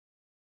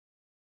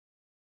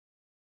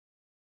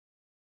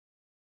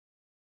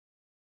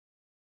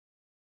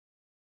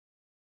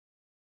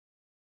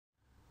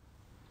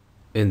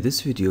In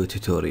this video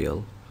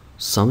tutorial,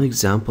 some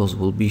examples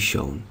will be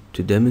shown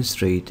to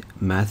demonstrate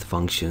math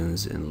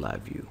functions in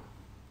LabVIEW.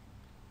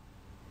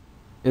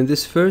 In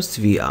this first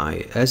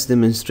VI, as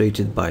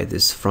demonstrated by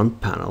this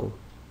front panel,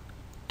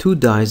 two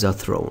dice are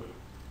thrown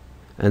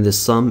and the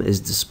sum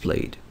is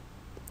displayed.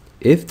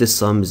 If the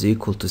sum is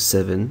equal to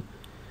 7,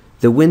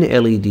 the win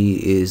LED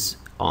is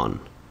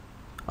on.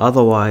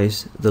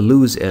 Otherwise, the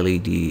lose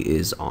LED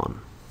is on.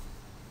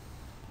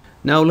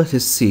 Now let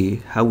us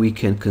see how we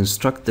can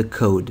construct the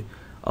code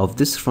of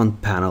this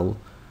front panel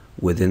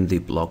within the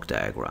block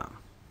diagram.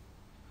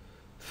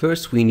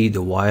 First, we need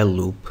a while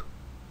loop.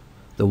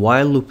 The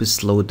while loop is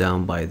slowed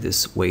down by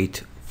this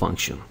wait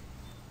function.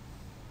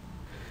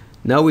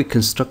 Now we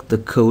construct the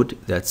code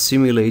that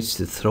simulates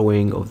the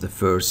throwing of the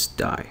first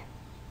die.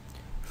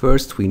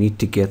 First, we need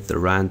to get the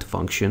rand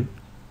function.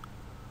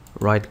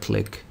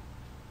 Right-click,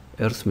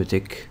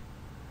 Arithmetic,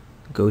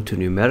 go to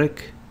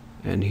Numeric,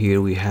 and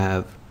here we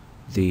have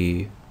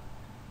the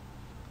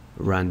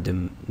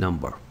random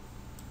number.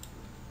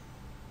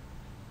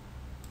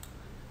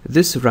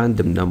 This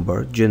random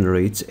number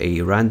generates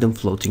a random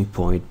floating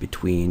point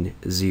between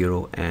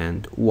 0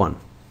 and 1.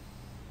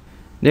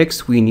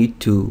 Next, we need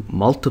to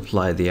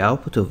multiply the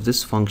output of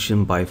this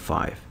function by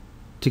 5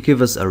 to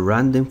give us a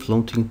random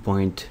floating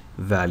point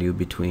value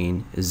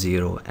between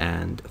 0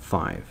 and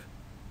 5.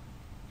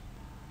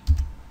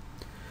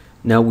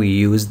 Now we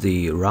use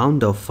the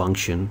round-off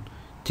function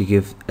to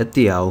give at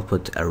the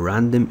output a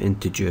random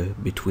integer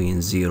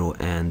between 0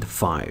 and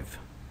 5.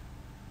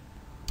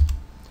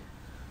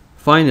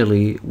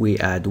 Finally, we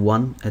add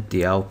 1 at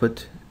the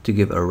output to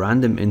give a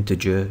random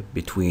integer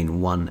between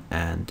 1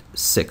 and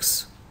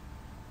 6.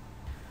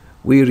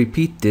 We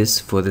repeat this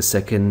for the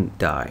second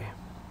die.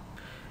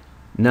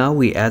 Now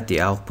we add the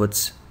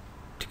outputs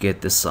to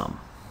get the sum.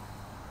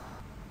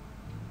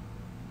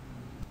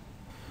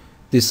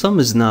 The sum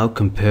is now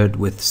compared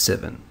with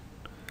 7,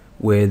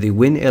 where the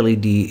win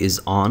LED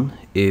is on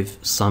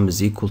if sum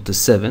is equal to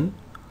 7,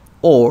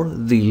 or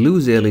the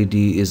lose LED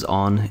is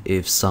on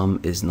if sum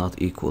is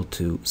not equal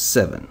to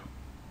 7.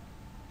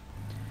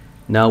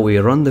 Now we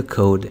run the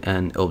code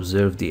and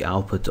observe the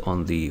output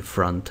on the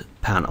front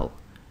panel.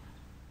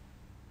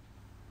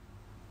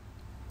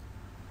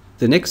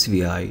 The next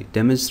VI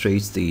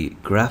demonstrates the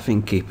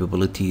graphing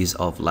capabilities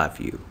of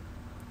LabVIEW.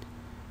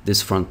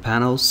 This front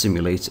panel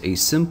simulates a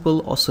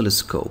simple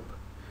oscilloscope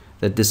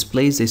that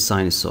displays a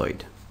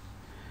sinusoid.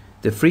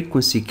 The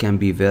frequency can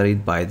be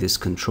varied by this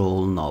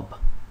control knob.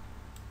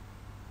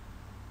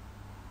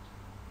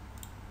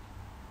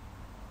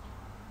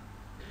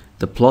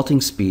 The plotting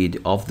speed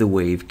of the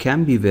wave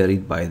can be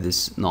varied by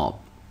this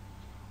knob.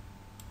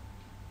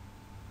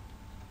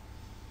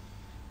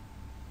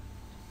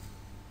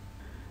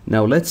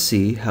 Now let's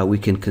see how we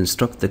can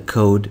construct the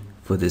code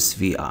for this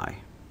VI.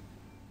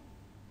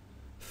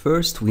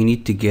 First, we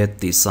need to get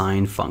the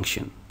sine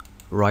function.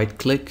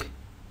 Right-click,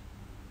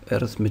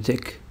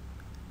 Arithmetic,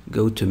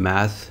 go to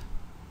Math,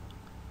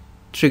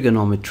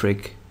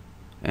 Trigonometric,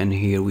 and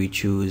here we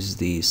choose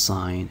the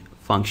sine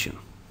function.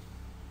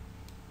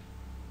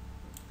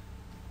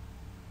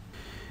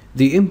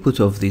 The input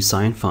of the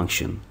sine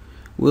function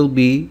will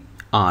be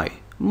I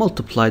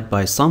multiplied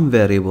by some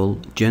variable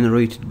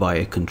generated by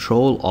a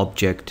control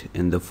object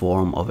in the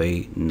form of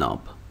a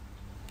knob.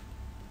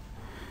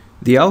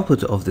 The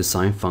output of the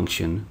sine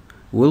function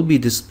will be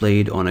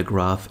displayed on a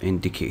graph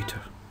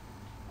indicator.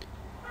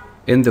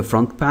 In the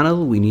front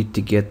panel, we need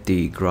to get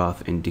the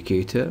graph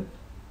indicator.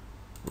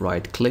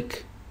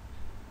 Right-click,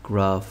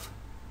 Graph,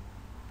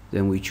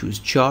 then we choose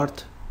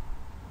Chart.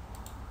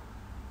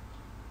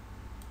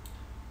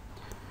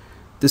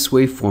 This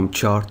waveform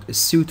chart is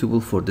suitable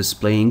for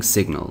displaying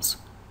signals,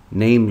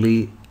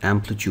 namely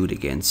amplitude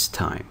against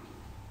time.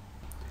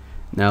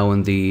 Now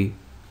in the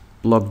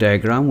block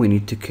diagram, we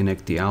need to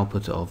connect the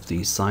output of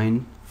the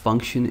sine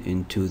function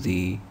into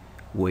the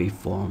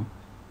waveform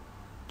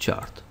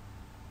chart.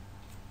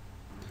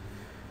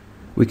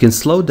 We can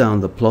slow down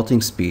the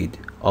plotting speed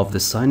of the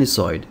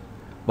sinusoid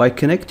by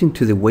connecting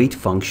to the wait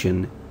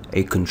function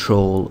a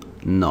control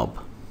knob.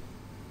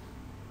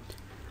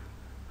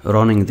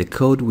 Running the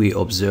code, we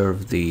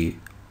observe the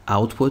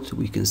output.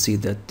 We can see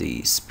that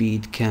the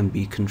speed can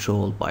be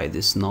controlled by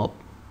this knob.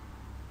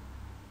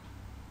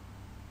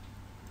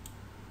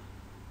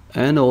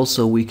 And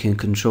also we can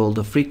control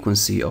the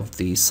frequency of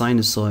the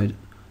sinusoid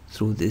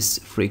through this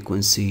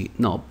frequency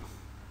knob.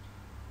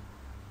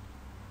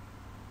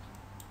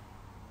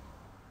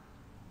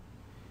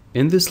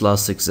 In this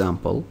last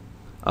example,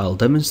 I'll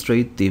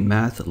demonstrate the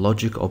math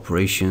logic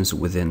operations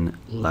within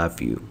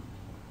LabVIEW.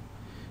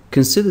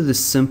 Consider this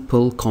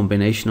simple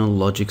combinational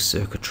logic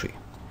circuitry.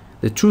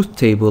 The truth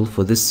table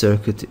for this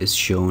circuit is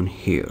shown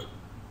here.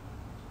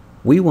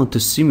 We want to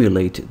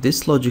simulate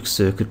this logic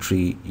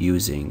circuitry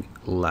using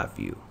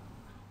LabVIEW.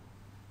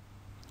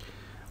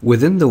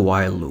 Within the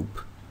while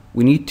loop,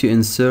 we need to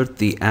insert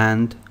the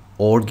AND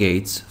OR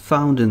gates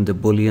found in the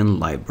Boolean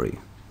library.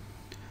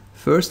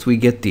 First, we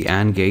get the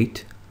AND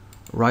gate,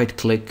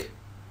 right-click,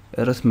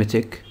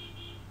 Arithmetic,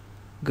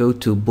 go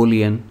to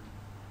Boolean,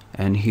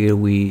 and here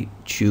we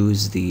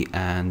choose the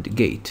AND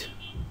gate.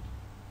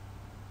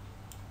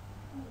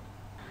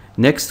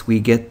 Next we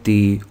get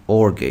the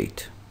OR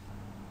gate.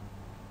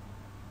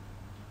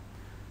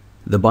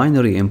 The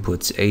binary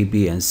inputs A,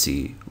 B, and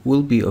C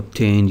will be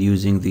obtained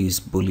using these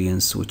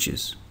Boolean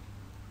switches.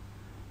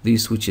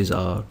 These switches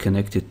are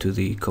connected to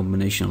the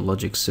combination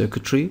logic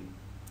circuitry,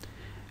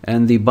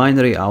 and the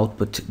binary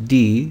output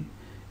D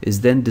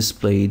is then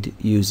displayed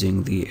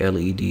using the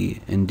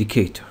LED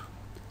indicator.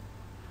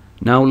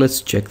 Now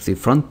let's check the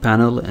front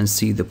panel and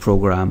see the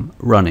program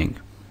running.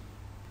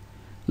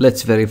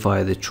 Let's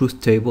verify the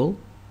truth table.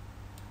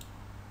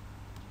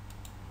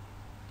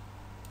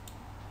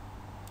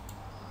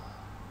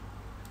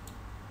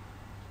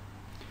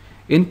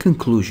 In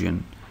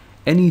conclusion,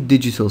 any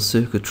digital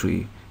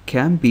circuitry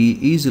can be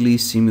easily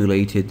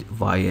simulated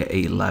via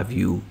a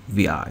LabVIEW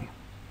VI.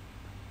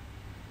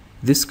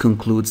 This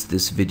concludes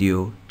this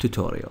video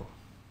tutorial.